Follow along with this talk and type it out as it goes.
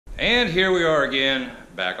And here we are again,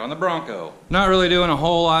 back on the Bronco. Not really doing a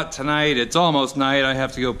whole lot tonight. It's almost night. I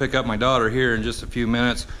have to go pick up my daughter here in just a few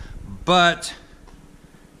minutes. But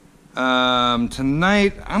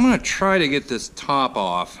tonight I'm gonna try to get this top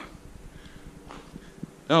off. I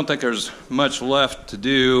don't think there's much left to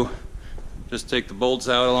do. Just take the bolts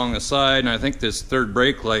out along the side, and I think this third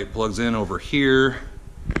brake light plugs in over here.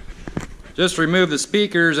 Just remove the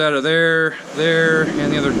speakers out of there,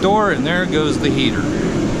 and the other door, and there goes the heater.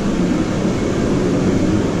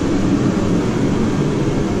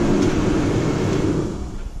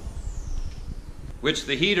 Which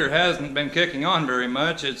the heater hasn't been kicking on very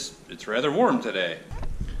much. It's rather warm today.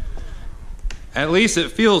 At least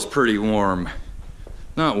it feels pretty warm.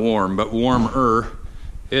 Not warm, but warmer.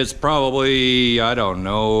 It's probably, I don't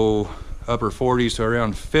know, upper 40s to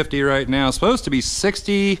around 50 right now. It's supposed to be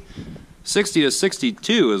 60 to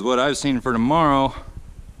 62 is what I've seen for tomorrow.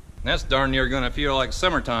 That's darn near gonna feel like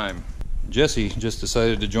summertime. Jesse just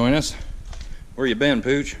decided to join us. Where you been,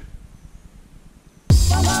 Pooch?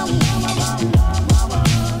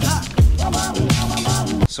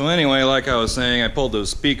 So anyway, like I was saying, I pulled those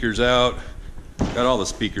speakers out. Got all the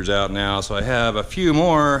speakers out now, so I have a few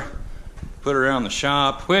more put around the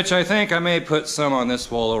shop, which I think I may put some on this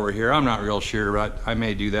wall over here. I'm not real sure, but I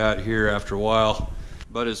may do that here after a while.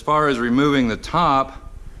 But as far as removing the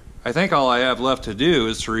top, I think all I have left to do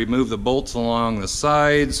is to remove the bolts along the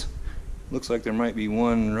sides. Looks like there might be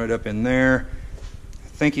one right up in there. I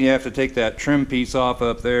think you have to take that trim piece off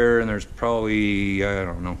up there, and there's probably, I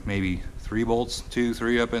don't know, maybe 3 bolts, 2,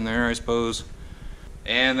 3 up in there, I suppose.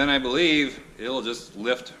 And then I believe it'll just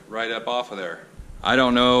lift right up off of there. I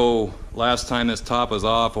don't know last time this top was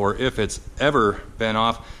off or if it's ever been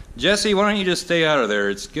off. Jesse, why don't you just stay out of there?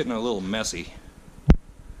 It's getting a little messy.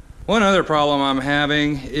 One other problem I'm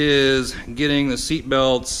having is getting the seat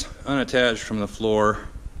belts unattached from the floor.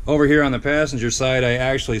 Over here on the passenger side, I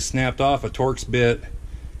actually snapped off a Torx bit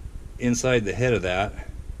inside the head of that.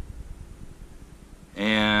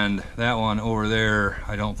 And that one over there,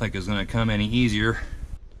 I don't think is going to come any easier.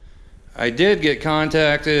 I did get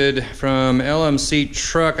contacted from LMC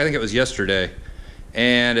Truck, I think it was yesterday,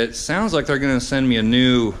 and it sounds like they're going to send me a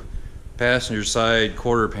new passenger side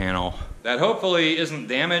quarter panel. That hopefully isn't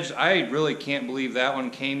damaged. I really can't believe that one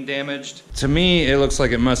came damaged. To me, it looks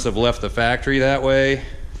like it must have left the factory that way,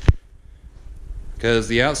 because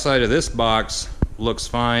the outside of this box looks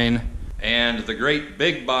fine, and the great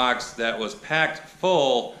big box that was packed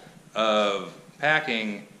full of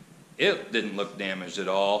packing, it didn't look damaged at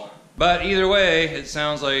all. But either way, it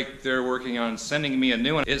sounds like they're working on sending me a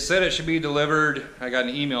new one. It said it should be delivered, I got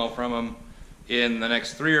an email from them, in the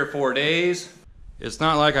next 3 or 4 days. It's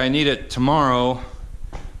not like I need it tomorrow.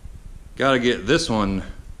 Got to get this one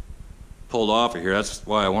pulled off of here. That's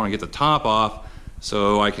why I want to get the top off,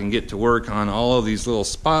 so I can get to work on all of these little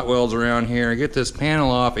spot welds around here, get this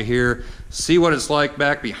panel off of here, see what it's like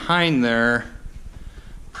back behind there.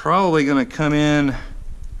 Probably going to come in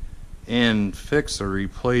and fix or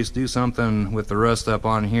replace, do something with the rust up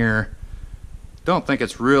on here. Don't think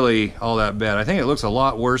it's really all that bad. I think it looks a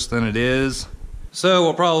lot worse than it is. So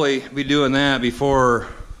we'll probably be doing that before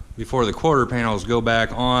the quarter panels go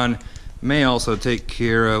back on. May take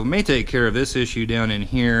care of this issue down in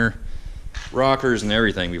here, rockers and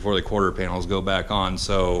everything, before the quarter panels go back on.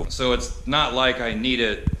 So it's not like I need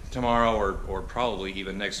it tomorrow or probably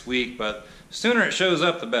even next week, but the sooner it shows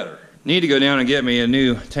up, the better. Need to go down and get me a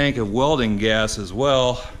new tank of welding gas as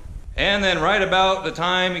well. And then right about the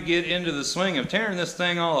time we get into the swing of tearing this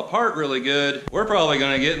thing all apart really good, we're probably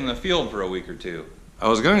going to get in the field for a week or 2. I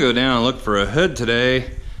was going to go down and look for a hood today,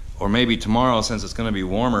 or maybe tomorrow since it's going to be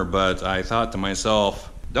warmer, but I thought to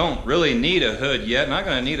myself, don't really need a hood yet. Not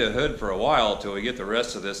going to need a hood for a while till we get the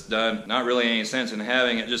rest of this done. Not really any sense in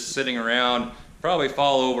having it just sitting around, probably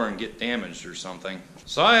fall over and get damaged or something.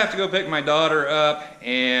 So I have to go pick my daughter up,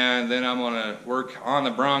 and then I'm going to work on the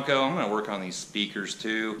Bronco. I'm going to work on these speakers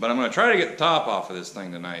too, but I'm going to try to get the top off of this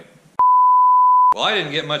thing tonight. Well, I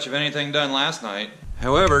didn't get much of anything done last night.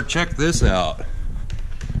 However, check this out.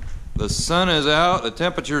 The sun is out, the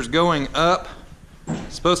temperature's going up.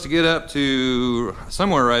 It's supposed to get up to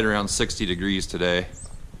somewhere right around 60 degrees today,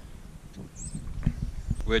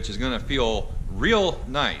 which is going to feel real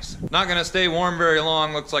nice. Not going to stay warm very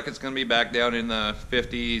long. Looks like it's going to be back down in the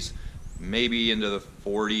 50s, maybe into the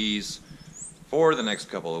 40s for the next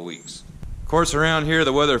couple of weeks. Of course, around here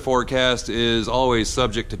the weather forecast is always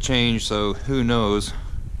subject to change, so who knows.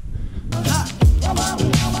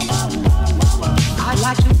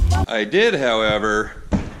 I did, however,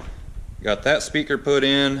 got that speaker put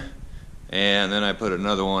in, and then I put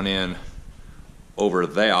another one in over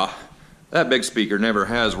there. That big speaker never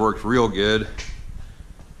has worked real good.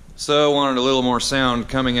 So wanted a little more sound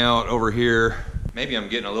coming out over here. Maybe I'm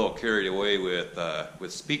getting a little carried away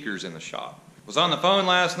with speakers in the shop. Was on the phone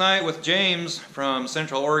last night with James from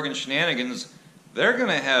Central Oregon Shenanigans. They're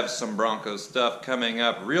gonna have some Bronco stuff coming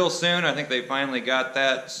up real soon. I think they finally got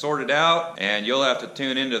that sorted out, and you'll have to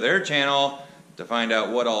tune into their channel to find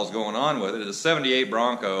out what all's going on with it. It's a 78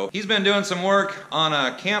 Bronco. He's been doing some work on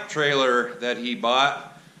a camp trailer that he bought.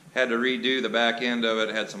 Had to redo the back end of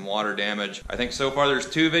it, had some water damage. I think so far there's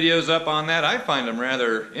 2 videos up on that. I find them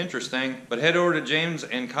rather interesting. But head over to James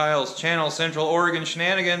and Kyle's channel, Central Oregon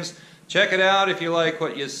Shenanigans. Check it out. If you like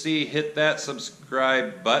what you see, hit that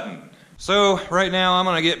subscribe button. So right now I'm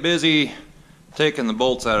gonna get busy taking the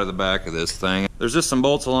bolts out of the back of this thing. There's just some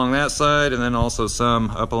bolts along that side and then also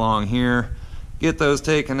some up along here. Get those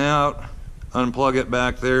taken out, unplug it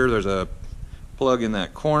back there. There's a plug in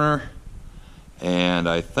that corner. And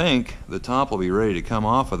I think the top will be ready to come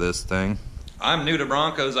off of this thing. I'm new to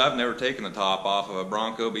Broncos. I've never taken the top off of a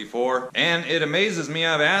Bronco before. And it amazes me,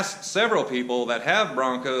 I've asked several people that have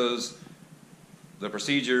Broncos the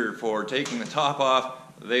procedure for taking the top off.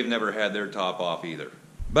 They've never had their top off either.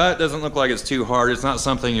 But it doesn't look like it's too hard. It's not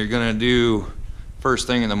something you're gonna do first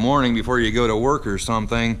thing in the morning before you go to work or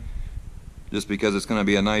something, just because it's gonna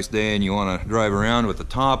be a nice day and you wanna drive around with the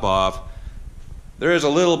top off. There is a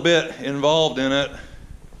little bit involved in it.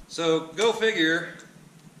 So go figure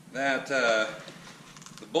that the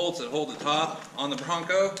bolts that hold the top on the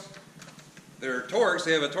Bronco, they're Torx.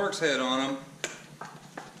 They have a Torx head on them,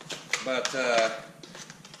 but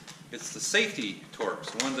it's the safety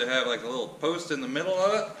Torx, the ones that have like a little post in the middle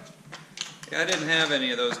of it. Yeah, I didn't have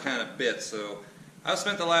any of those kind of bits, so I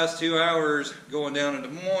spent the last 2 hours going down to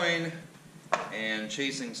Des Moines and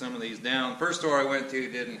chasing some of these down. First store I went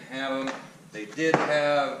to didn't have them. They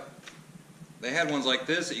had ones like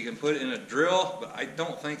this that you can put in a drill, but I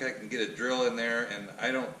don't think I can get a drill in there, and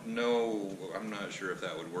I don't know, I'm not sure if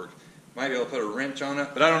that would work. Might be able to put a wrench on it,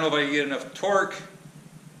 but I don't know if I can get enough torque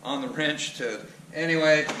on the wrench to,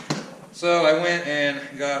 anyway. So I went and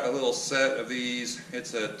got a little set of these.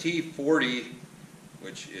 It's a T40,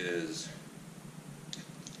 which is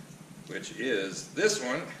this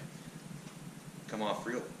one. Come off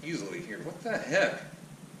real easily here. What the heck?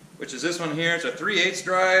 Which is this one here. It's a 3/8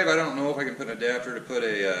 drive. I don't know if I can put an adapter to put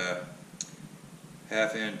a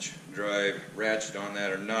 1/2-inch drive ratchet on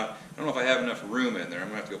that or not. I don't know if I have enough room in there. I'm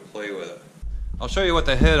going to have to go play with it. I'll show you what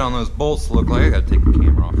the head on those bolts look like. I got to take the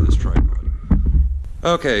camera off of this tripod.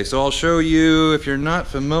 Okay, so I'll show you, if you're not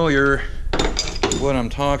familiar with what I'm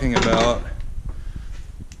talking about.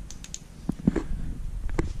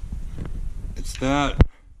 It's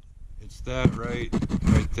that right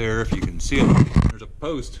there, if you can see it. There's a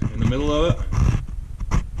post in the middle of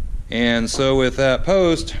it. And so with that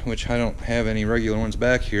post, which I don't have any regular ones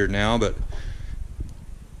back here now, but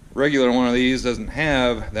regular one of these doesn't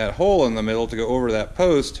have that hole in the middle to go over that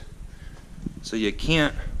post, so you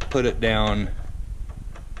can't put it down.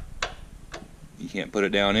 You can't put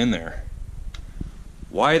it down in there.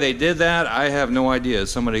 Why they did that, I have no idea.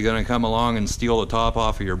 Is somebody going to come along and steal the top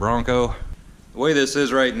off of your Bronco? The way this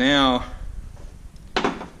is right now,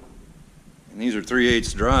 and these are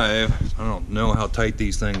 3/8 drive, I don't know how tight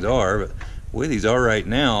these things are, but the way these are right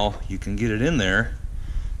now, you can get it in there,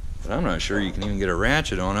 but I'm not sure you can even get a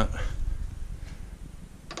ratchet on it.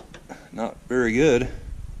 Not very good.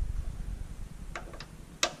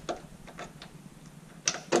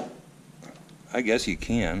 I guess you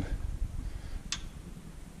can.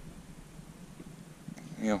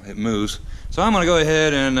 You know, it moves. So I'm going to go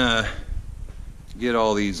ahead and get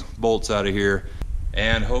all these bolts out of here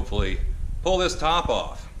and hopefully pull this top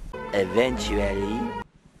off. Eventually.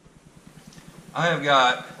 I have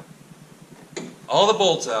got all the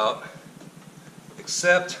bolts out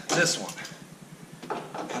except this one.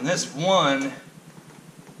 And this one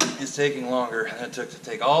is taking longer than it took to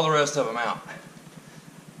take all the rest of them out.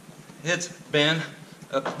 It's been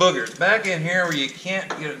a booger. It's back in here where you can't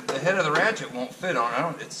get the head of the ratchet won't fit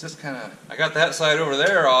on. It's just kind of. I got that side over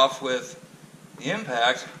there off with the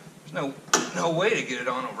impact. There's no way to get it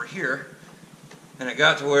on over here, and it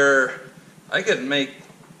got to where I couldn't make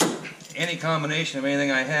any combination of anything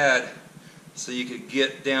I had, so you could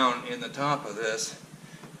get down in the top of this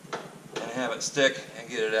and have it stick and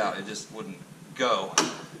get it out. It just wouldn't go.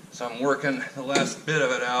 So I'm working the last bit of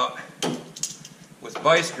it out with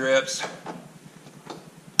vice grips,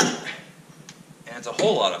 and it's a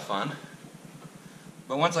whole lot of fun.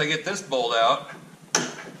 But once I get this bolt out,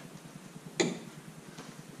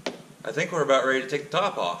 I think we're about ready to take the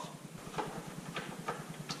top off.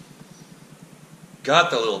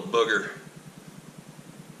 Got the little booger.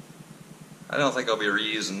 I don't think I'll be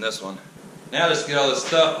reusing this one. Now just get all this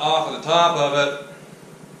stuff off of the top of it.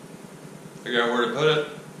 Figure out where to put it.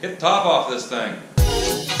 Get the top off this thing.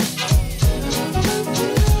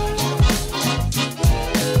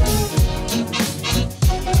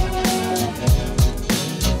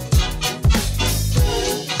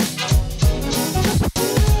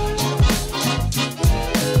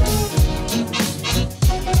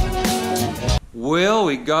 Well,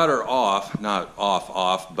 we got her off, not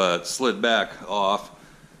off, but slid back off.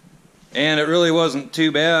 And it really wasn't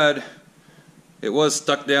too bad. It was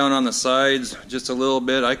stuck down on the sides just a little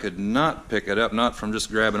bit. I could not pick it up, not from just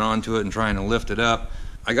grabbing onto it and trying to lift it up.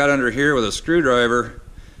 I got under here with a screwdriver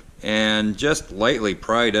and just lightly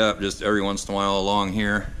pried up just every once in a while along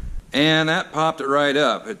here. And that popped it right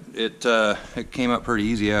up. It came up pretty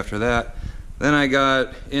easy after that. Then I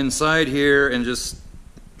got inside here and just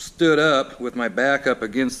stood up with my back up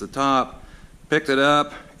against the top, picked it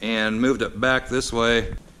up and moved it back this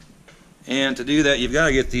way. And to do that, you've got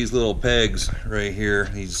to get these little pegs right here.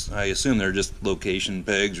 These, I assume they're just location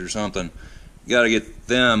pegs or something. You got to get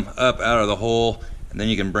them up out of the hole, and then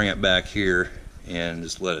you can bring it back here and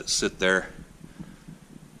just let it sit there.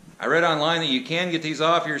 I read online that you can get these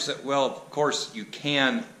off yourself. Well, of course, you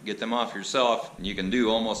can get them off yourself. You can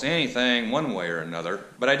do almost anything one way or another.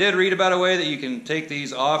 But I did read about a way that you can take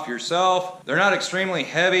these off yourself. They're not extremely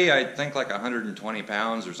heavy. I think like 120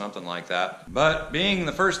 pounds or something like that. But being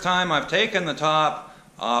the first time I've taken the top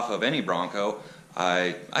off of any Bronco,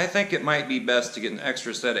 I think it might be best to get an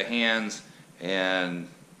extra set of hands, and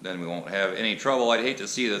then we won't have any trouble. I'd hate to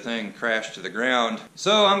see the thing crash to the ground.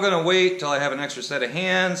 So I'm going to wait till I have an extra set of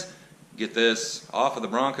hands, get this off of the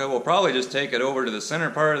Bronco. We'll probably just take it over to the center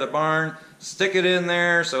part of the barn, stick it in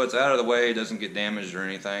there so it's out of the way, doesn't get damaged or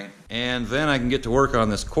anything. And then I can get to work on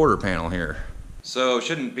this quarter panel here. So it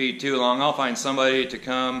shouldn't be too long. I'll find somebody to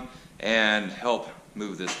come and help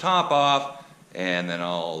move this top off, and then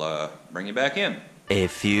I'll bring you back in. A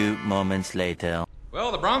few moments later.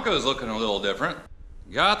 Well, the Bronco's looking a little different.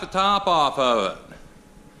 Got the top off of it.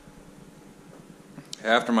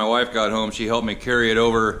 After my wife got home, she helped me carry it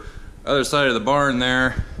over the other side of the barn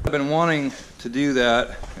there. I've been wanting to do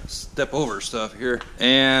that. Step over stuff here.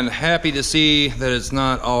 And happy to see that it's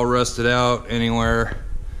not all rusted out anywhere.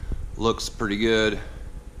 Looks pretty good.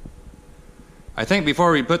 I think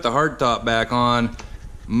before we put the hardtop back on,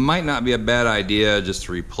 might not be a bad idea just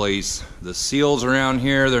to replace the seals around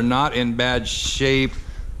here. They're not in bad shape.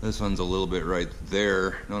 This one's a little bit right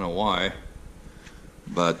there. Don't know why.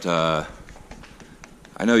 But I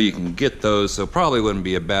know you can get those, so probably wouldn't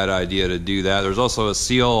be a bad idea to do that. There's also a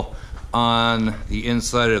seal on the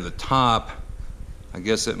inside of the top. I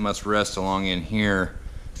guess it must rest along in here,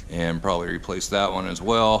 and probably replace that one as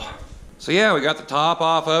well. So yeah, we got the top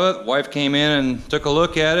off of it. Wife came in and took a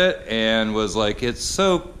look at it and was like, it's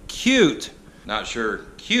so cute. Not sure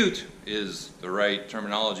cute is the right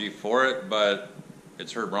terminology for it, but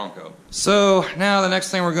it's her Bronco. So now the next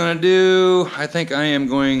thing we're going to do, I think I am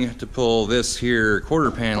going to pull this here quarter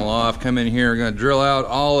panel off, come in here, going to drill out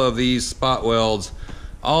all of these spot welds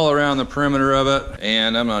all around the perimeter of it,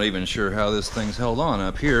 and I'm not even sure how this thing's held on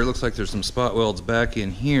up here. It looks like there's some spot welds back in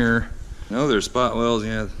here. No, there's spot welds.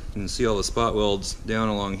 Yeah, you can see all the spot welds down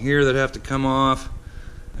along here that have to come off.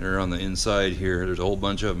 They're on the inside here. There's a whole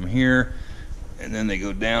bunch of them here, and then they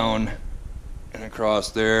go down and across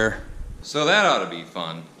there. So that ought to be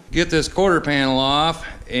fun. Get this quarter panel off,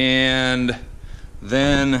 and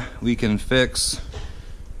then we can fix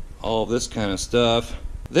all this kind of stuff.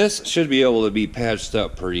 This should be able to be patched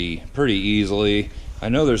up pretty easily. I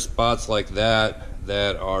know there's spots like that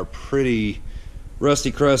that are pretty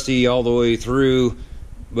rusty crusty all the way through,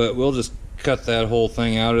 but we'll just cut that whole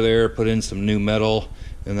thing out of there, put in some new metal,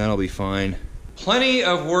 and that'll be fine. Plenty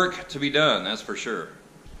of work to be done, that's for sure.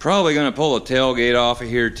 Probably going to pull the tailgate off of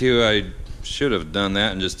here too. I should have done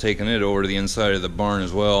that and just taken it over to the inside of the barn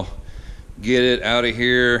as well. Get it out of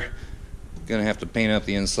here. Gonna have to paint up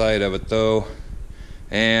the inside of it though.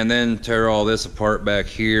 And then tear all this apart back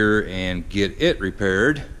here and get it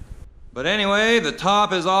repaired. But anyway, the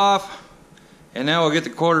top is off, and now we'll get the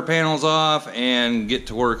quarter panels off and get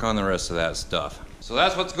to work on the rest of that stuff. So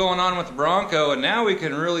that's what's going on with the Bronco, and now we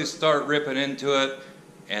can really start ripping into it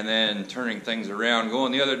and then turning things around,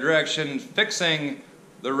 going the other direction, fixing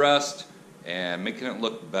the rust and making it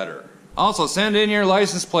look better. Also, send in your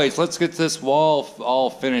license plates. Let's get this wall all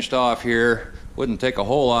finished off here. Wouldn't take a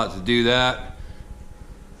whole lot to do that.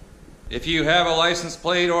 If you have a license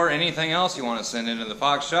plate or anything else you want to send into the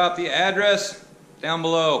Fox shop, the address down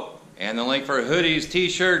below. And the link for hoodies,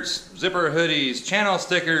 t-shirts, zipper hoodies, channel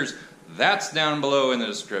stickers, that's down below in the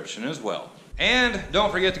description as well. And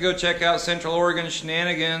don't forget to go check out Central Oregon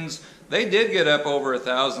Shenanigans. They did get up over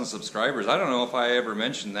 1,000 subscribers. I don't know if I ever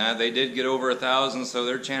mentioned that. They did get over 1,000, so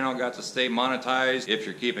their channel got to stay monetized. If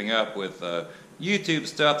you're keeping up with YouTube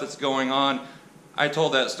stuff that's going on, I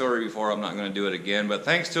told that story before. I'm not going to do it again. But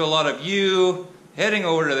thanks to a lot of you heading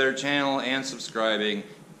over to their channel and subscribing,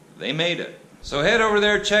 they made it. So head over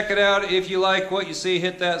there, check it out. If you like what you see,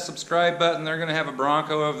 hit that subscribe button. They're going to have a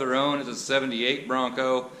Bronco of their own. It's a 78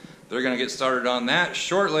 Bronco. They're going to get started on that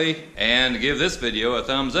shortly. And give this video a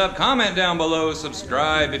thumbs up. Comment down below.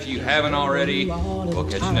 Subscribe if you haven't already. We'll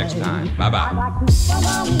catch you next time. Bye-bye.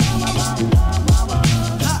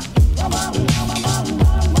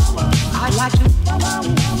 I like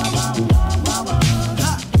to